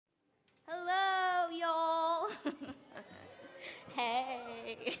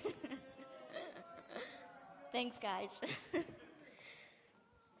Hey. Thanks, guys.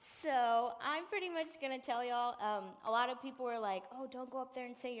 So I'm pretty much going to tell y'all, a lot of people were like, oh, don't go up there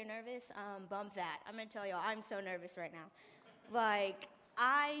and say you're nervous. Bump that. I'm going to tell y'all, I'm so nervous right now. Like,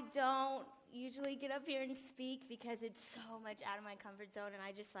 I don't usually get up here and speak because it's so much out of my comfort zone, and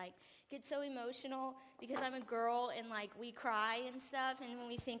I just, like, get so emotional because I'm a girl, and, like, we cry and stuff, and when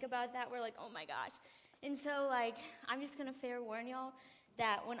we think about that, we're like, oh, my gosh. And so, like, I'm just going to fair warn y'all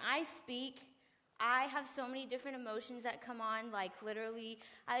that when I speak, I have so many different emotions that come on, like, literally,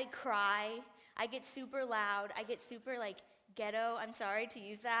 I cry, I get super loud, I get super, like, ghetto, I'm sorry to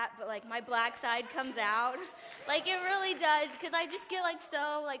use that, but, like, my black side comes out, like, it really does, because I just get, like,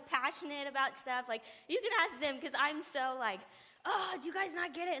 so, like, passionate about stuff, like, you can ask them, because I'm so, like, oh, do you guys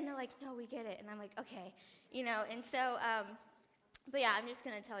not get it? And they're like, no, we get it, and I'm like, okay, you know, and so, but yeah, I'm just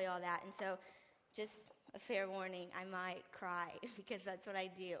going to tell you all that, and so, just a fair warning, I might cry because that's what I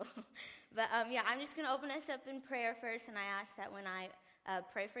do. But yeah, I'm just going to open us up in prayer first, and I ask that when I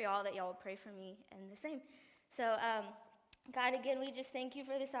pray for y'all, that y'all will pray for me and the same. So, God, again, we just thank you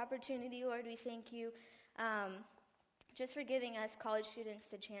for this opportunity, Lord. We thank you just for giving us college students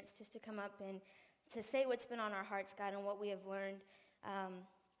the chance just to come up and to say what's been on our hearts, God, and what we have learned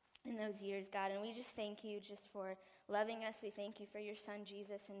in those years, God. And we just thank you just for loving us. We thank you for your son,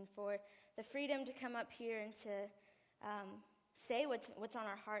 Jesus, and for the freedom to come up here and to say what's on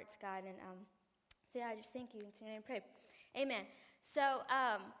our hearts, God. And so, yeah, I just thank you. In your name I pray. Amen. So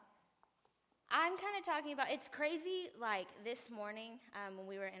I'm kind of talking about, it's crazy, like, this morning when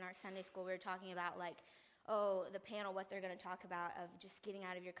we were in our Sunday school, we were talking about, like, oh, the panel, what they're going to talk about of just getting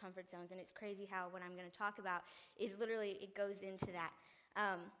out of your comfort zones. And it's crazy how what I'm going to talk about is literally, it goes into that.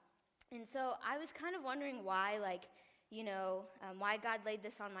 And so I was kind of wondering why, like, you know, why God laid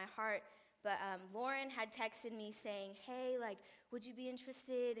this on my heart. But Lauren had texted me saying, hey, like, would you be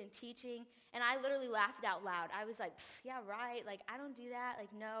interested in teaching? And I literally laughed out loud. I was like, yeah, right. Like, I don't do that. Like,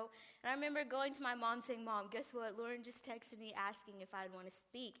 no. And I remember going to my mom saying, Mom, guess what? Lauren just texted me asking if I'd want to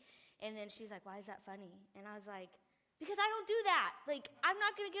speak. And then she's like, why is that funny? And I was like, because I don't do that. Like, I'm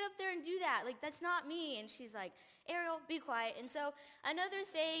not going to get up there and do that. Like, that's not me. And she's like, Ariel, be quiet. And so another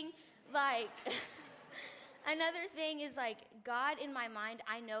thing, like, another thing is, like, God in my mind,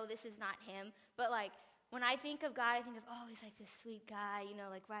 I know this is not him, but, like, when I think of God, I think of, oh, he's like this sweet guy, you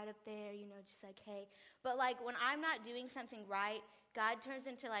know, like right up there, you know, just like, hey. But, like, when I'm not doing something right, God turns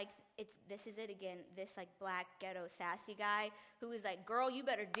into, like, this is it again, this, like, black, ghetto, sassy guy who is like, girl, you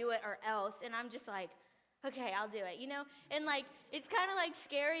better do it or else. And I'm just like, okay, I'll do it, you know? And, like, it's kind of, like,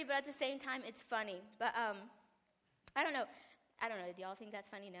 scary, but at the same time, it's funny. But I don't know. Do y'all think that's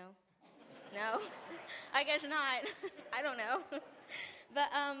funny? No? No? I guess not. I don't know. But,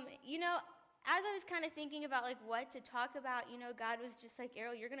 you know, as I was kind of thinking about, like, what to talk about, you know, God was just like,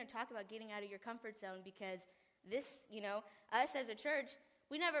 Ariel, you're going to talk about getting out of your comfort zone because this, you know, us as a church,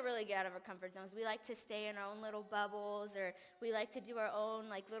 we never really get out of our comfort zones. We like to stay in our own little bubbles, or we like to do our own,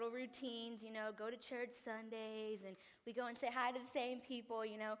 like, little routines, you know, go to church Sundays, and we go and say hi to the same people,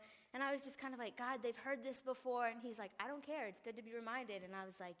 you know. And I was just kind of like, God, they've heard this before. And he's like, I don't care. It's good to be reminded. And I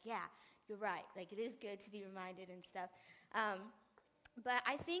was like, yeah, you're right. Like, it is good to be reminded and stuff. But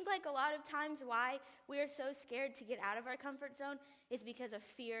I think, like, a lot of times why we are so scared to get out of our comfort zone is because of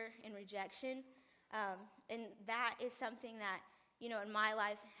fear and rejection. And that is something that, you know, in my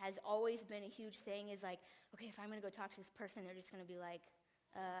life has always been a huge thing, is like, okay, if I'm going to go talk to this person, they're just going to be like,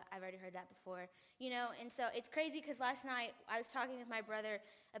 I've already heard that before, you know. And so it's crazy because last night I was talking with my brother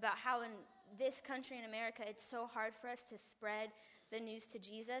about how in this country in America, it's so hard for us to spread the news to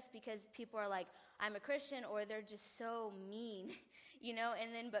Jesus because people are like, I'm a Christian, or they're just so mean, you know.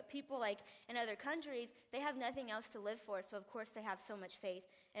 And then, but people, like, in other countries, they have nothing else to live for, so of course they have so much faith.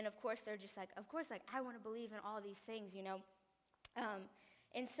 And of course they're just like, of course, like, I want to believe in all these things, you know.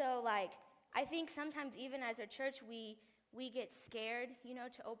 And so, like, I think sometimes even as a church, we get scared, you know,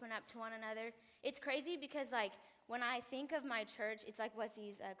 to open up to one another. It's crazy because, like, when I think of my church, it's like what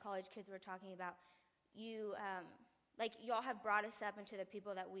these college kids were talking about. Like, y'all have brought us up into the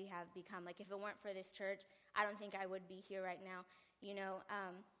people that we have become. Like, if it weren't for this church, I don't think I would be here right now, you know.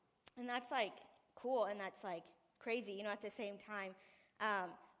 And that's, like, cool, and that's, like, crazy, you know, at the same time.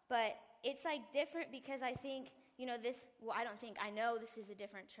 But it's, like, different because I think, you know, I know this is a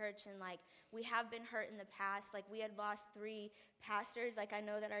different church, and, like, we have been hurt in the past. Like, we had lost 3 pastors. Like, I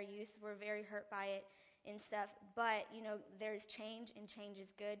know that our youth were very hurt by it and stuff, but, you know, there's change, and change is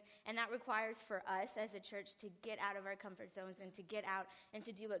good, and that requires for us as a church to get out of our comfort zones and to get out and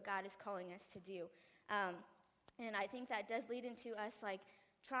to do what God is calling us to do. And I think that does lead into us, like,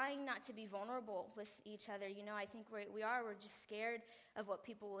 trying not to be vulnerable with each other. I think we're just scared of what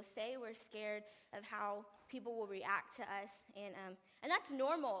people will say. We're scared of how people will react to us, and that's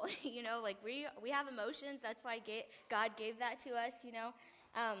normal. Like we have emotions. That's why God gave that to us.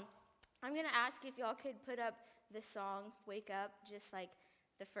 I'm gonna ask if y'all could put up the song "Wake Up," just like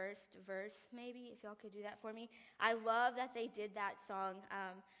the first verse, maybe, if y'all could do that for me. I love that they did that song.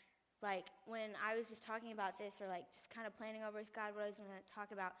 Like when I was just talking about this, or like just kind of planning over with God what I was going to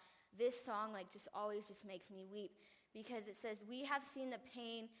talk about, this song like just always just makes me weep, because it says, "We have seen the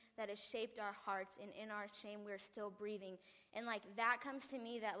pain that has shaped our hearts, and in our shame we're still breathing." And like that comes to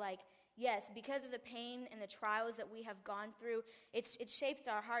me that like, yes, because of the pain and the trials that we have gone through, it shapes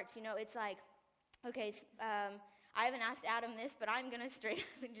our hearts. It's like, okay, I haven't asked Adam this, but I'm going to straight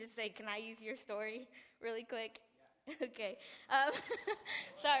up and just say, can I use your story really quick? Okay.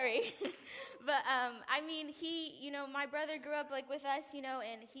 Sorry. But, I mean, my brother grew up like with us,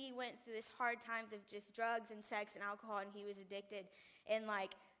 and he went through this hard times of just drugs and sex and alcohol, and he was addicted. And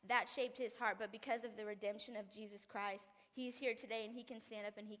like, that shaped his heart. But because of the redemption of Jesus Christ, he's here today, and he can stand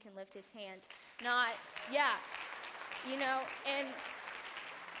up and he can lift his hands. And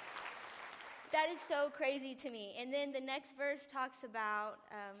that is so crazy to me. And then the next verse talks about,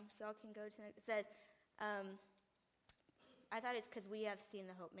 if y'all can go to it, it says, I thought it's because we have seen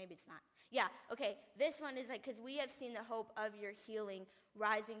the hope. Maybe it's not. Yeah, okay. This one is like, because we have seen the hope of your healing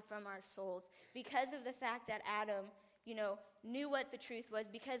rising from our souls. Because of the fact that Adam, knew what the truth was,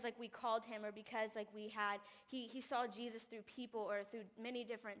 because like we called him, or because like he saw Jesus through people or through many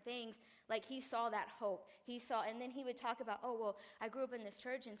different things, like he saw that hope. And then he would talk about, oh, well, I grew up in this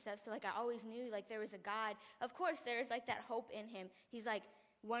church and stuff, so like I always knew like there was a God. Of course, there's like that hope in him. He's like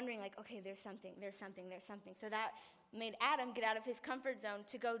wondering like, okay, there's something. So that made Adam get out of his comfort zone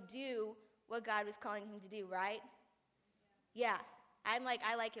to go do what God was calling him to do, right? Yeah. I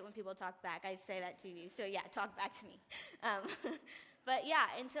like it when people talk back. I say that to you. So yeah, talk back to me. But yeah,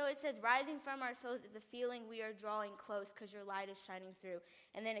 and so it says, rising from our souls is a feeling we are drawing close because your light is shining through.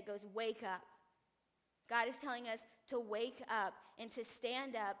 And then it goes, wake up. God is telling us to wake up and to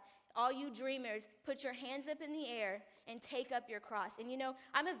stand up. All you dreamers, put your hands up in the air and take up your cross. And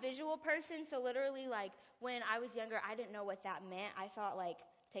I'm a visual person, so literally like when I was younger, I didn't know what that meant. I thought like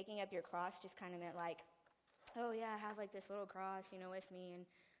taking up your cross just kind of meant like, oh yeah, I have like this little cross, with me, and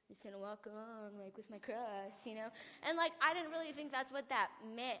I'm just going to walk along like with my cross, And like, I didn't really think that's what that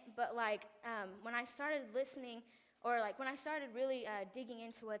meant, but like, when I started listening, or like when I started really digging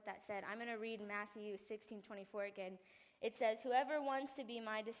into what that said, I'm going to read Matthew 16:24 again. It says, "Whoever wants to be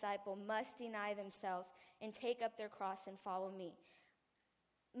my disciple must deny themselves and take up their cross and follow me."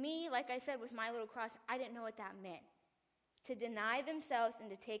 Me, like I said, with my little cross, I didn't know what that meant. To deny themselves and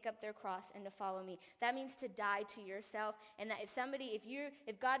to take up their cross and to follow me. That means to die to yourself, and that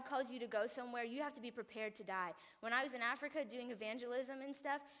if God calls you to go somewhere, you have to be prepared to die. When I was in Africa doing evangelism and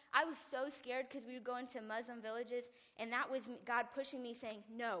stuff, I was so scared because we would go into Muslim villages, and that was God pushing me saying,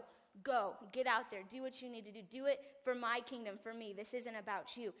 no, go, get out there, do what you need to do. Do it for my kingdom, for me. This isn't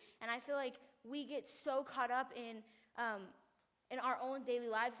about you. And I feel like we get so caught up in our own daily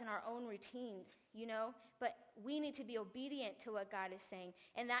lives and our own routines, but we need to be obedient to what God is saying,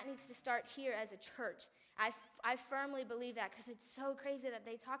 and that needs to start here as a church. I firmly believe that, because it's so crazy that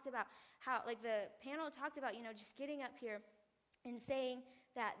they talked about how, like the panel talked about, just getting up here and saying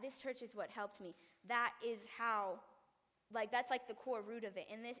that this church is what helped me. That is how, like, that's like the core root of it.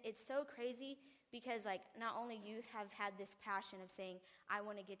 And it's so crazy because like not only youth have had this passion of saying, I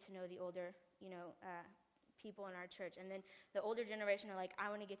want to get to know the older, people in our church, and then the older generation are like, I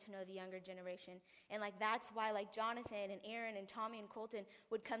want to get to know the younger generation. And like that's why like Jonathan and Aaron and Tommy and Colton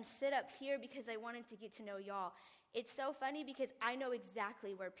would come sit up here, because they wanted to get to know y'all. It's so funny because I know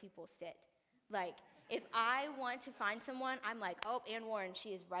exactly where people sit. Like if I want to find someone, I'm like, oh, Ann Warren, she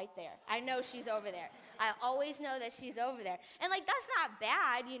is right there. I know she's over there. I always know that she's over there. And like that's not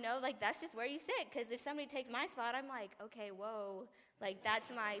bad, like that's just where you sit, because if somebody takes my spot, I'm like, okay, whoa, like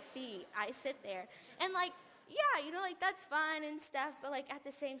that's my seat. I sit there. And like, yeah, like that's fun and stuff, but like at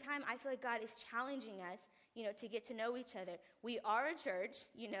the same time, I feel like God is challenging us, to get to know each other. We are a church,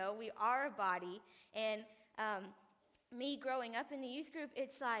 we are a body, and me growing up in the youth group,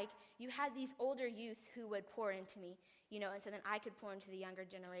 it's like you had these older youth who would pour into me, and so then I could pour into the younger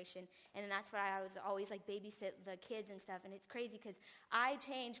generation, and that's why I was always like babysit the kids and stuff. And it's crazy because I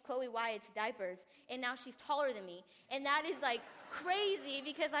changed Chloe Wyatt's diapers, and now she's taller than me, and that is like crazy,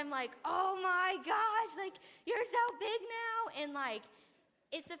 because I'm like, oh my gosh, like you're so big now. And like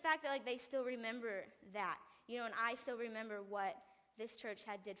it's the fact that like they still remember that, and I still remember what this church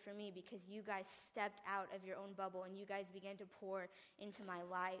did for me, because you guys stepped out of your own bubble and you guys began to pour into my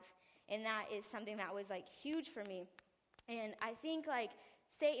life. And that is something that was like huge for me. And I think like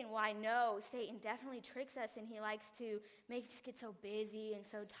Satan definitely tricks us, and he likes to make us get so busy and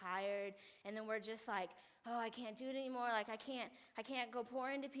so tired, and then we're just like, oh, I can't do it anymore. Like I can't go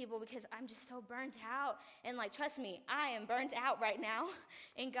pour into people because I'm just so burnt out. And like, trust me, I am burnt out right now.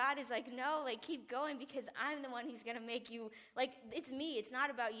 And God is like, no, like keep going, because I'm the one who's going to make you, like, it's me. It's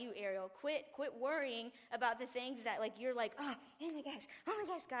not about you, Ariel. Quit worrying about the things that like, you're like, oh my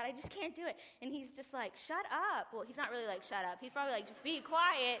gosh, God, I just can't do it. And he's just like, shut up. Well, he's not really like, shut up. He's probably like, just be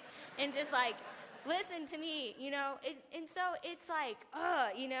quiet and just like, listen to me, and so it's like,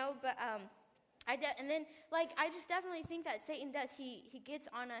 but, and then, like, I just definitely think that Satan does. He gets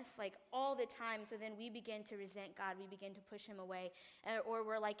on us, like, all the time, so then we begin to resent God. We begin to push him away, or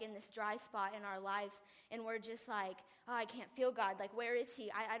we're, like, in this dry spot in our lives, and we're just like, oh, I can't feel God. Like, where is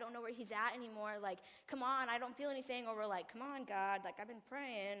he? I don't know where he's at anymore. Like, come on, I don't feel anything. Or we're like, come on, God. Like, I've been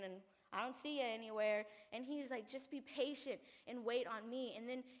praying, and I don't see you anywhere. And he's like, just be patient and wait on me. And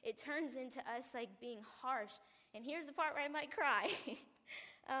then it turns into us, like, being harsh. And here's the part where I might cry.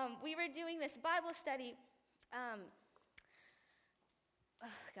 We were doing this Bible study.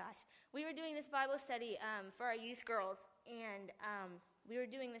 We were doing this Bible study for our youth girls, and we were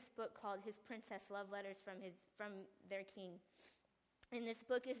doing this book called His Princess Love Letters from Their King. And this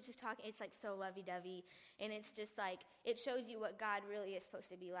book is just talking, it's like so lovey-dovey, and it's just like, it shows you what God really is supposed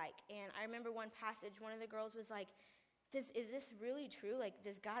to be like. And I remember one passage, one of the girls was like, is this really true? Like,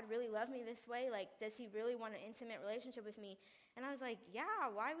 does God really love me this way? Like, does he really want an intimate relationship with me? And I was like, yeah,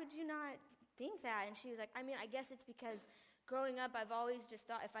 why would you not think that? And she was like, I mean, I guess it's because growing up, I've always just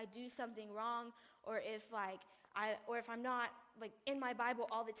thought if I do something wrong, or if I'm not like in my Bible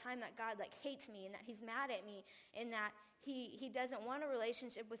all the time, that God like hates me and that he's mad at me and that he doesn't want a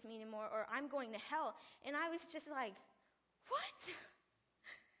relationship with me anymore, or I'm going to hell. And I was just like, what?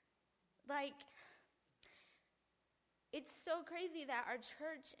 Like, it's so crazy that our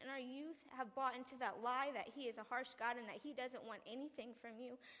church and our youth have bought into that lie that he is a harsh God and that he doesn't want anything from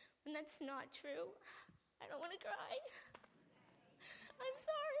you, when that's not true. I don't want to cry. I'm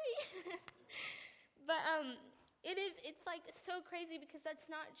sorry. But it's like so crazy, because that's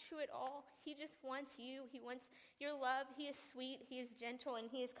not true at all. He just wants you. He wants your love. He is sweet. He is gentle,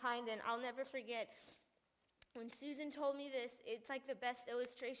 and he is kind. And I'll never forget when Susan told me this. It's like the best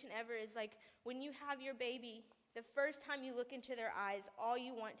illustration ever. Is like when you have your baby, the first time you look into their eyes, all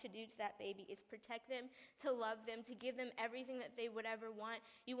you want to do to that baby is protect them, to love them, to give them everything that they would ever want.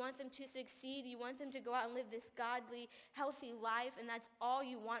 You want them to succeed. You want them to go out and live this godly, healthy life, and that's all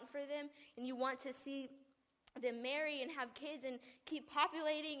you want for them. And you want to see them marry and have kids and keep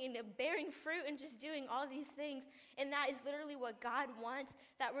populating and bearing fruit and just doing all these things. And that is literally what God wants.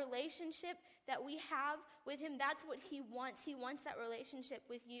 That relationship that we have with him, that's what he wants. He wants that relationship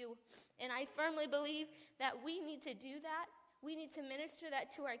with you. And I firmly believe that we need to do that. We need to minister that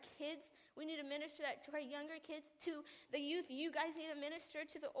to our kids. We need to minister that to our younger kids, to the youth. You guys need to minister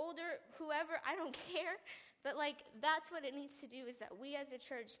to the older, whoever, I don't care. But like, that's what it needs to do, is that we as a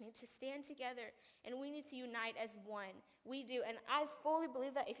church need to stand together and we need to unite as one. We do. And I fully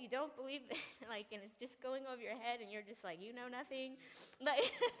believe that. If you don't believe that, like, and it's just going over your head and you're just like, you know nothing. Like,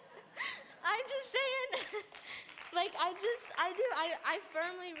 I'm just saying, like, I do. I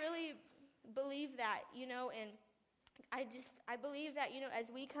firmly really believe that, and I believe that, as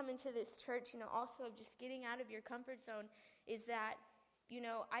we come into this church, also of just getting out of your comfort zone, is that,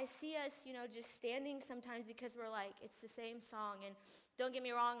 I see us, just standing sometimes because we're like, it's the same song. And don't get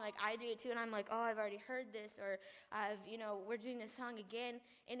me wrong, like I do it too. And I'm like, oh, I've already heard this, or we're doing this song again.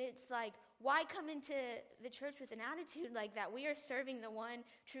 And it's like, why come into the church with an attitude like that? We are serving the one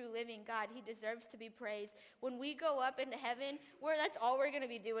true living God. He deserves to be praised. When we go up into heaven, that's all we're going to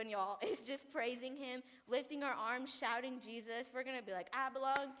be doing, y'all, is just praising him, lifting our arms, shouting Jesus. We're going to be like, I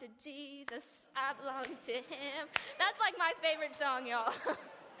belong to Jesus. I belong to him. That's like my favorite song, y'all.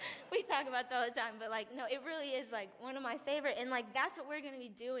 We talk about that all the time, but like, no, it really is like one of my favorite. And like, that's what we're going to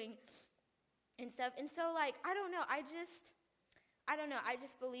be doing and stuff. And so like, I don't know. I just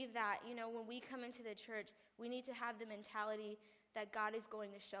believe that, when we come into the church, we need to have the mentality that God is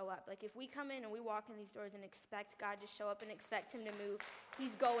going to show up. Like if we come in and we walk in these doors and expect God to show up and expect him to move,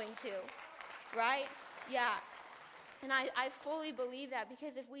 he's going to, right? Yeah. And I fully believe that,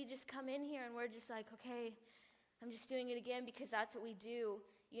 because if we just come in here and we're just like, okay, I'm just doing it again because that's what we do,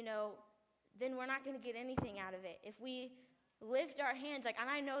 then we're not going to get anything out of it. If we lift our hands, like, and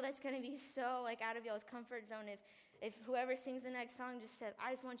I know that's going to be so like out of y'all's comfort zone, if whoever sings the next song just said,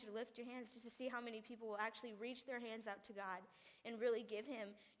 I just want you to lift your hands just to see how many people will actually reach their hands out to God and really give him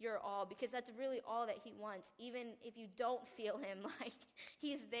your all, because that's really all that he wants. Even if you don't feel him, like,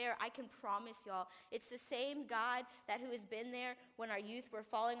 he's there. I can promise y'all, it's the same God who has been there when our youth were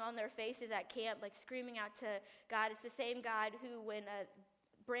falling on their faces at camp, like screaming out to God. It's the same God who, when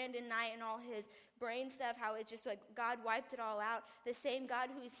Brandon Knight and all his brain stuff, how it's just like God wiped it all out. The same God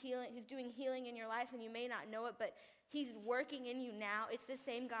who's doing healing in your life, and you may not know it, but he's working in you now. It's the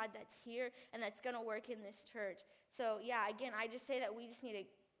same God that's here and that's going to work in this church. So yeah, again, I just say that we just need to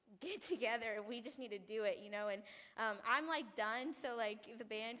get together and we just need to do it, and I'm like done, so like if the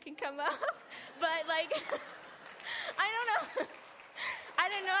band can come up, but like I don't know. I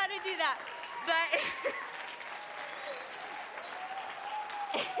don't know how to do that, but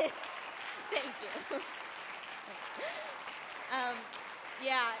thank you.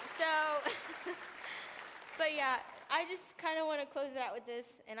 Yeah, so, but yeah, I just kind of want to close it out with this,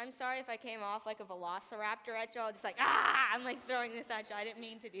 and I'm sorry if I came off like a velociraptor at y'all, just like, I'm like throwing this at y'all. I didn't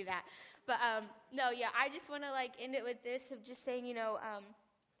mean to do that. But no, yeah, I just want to like end it with this of just saying,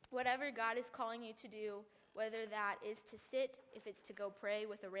 whatever God is calling you to do, whether that is to sit, if it's to go pray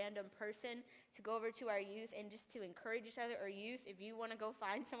with a random person, to go over to our youth and just to encourage each other, or youth, if you want to go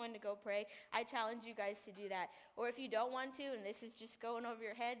find someone to go pray, I challenge you guys to do that. Or if you don't want to, and this is just going over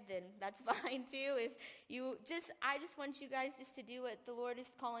your head, then that's fine too. If you I just want you guys just to do what the Lord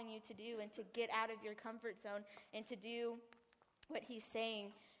is calling you to do, and to get out of your comfort zone and to do what he's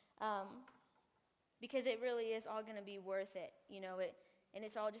saying, because it really is all going to be worth it, and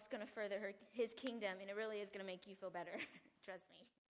it's all just going to further his kingdom, and it really is going to make you feel better. Trust me.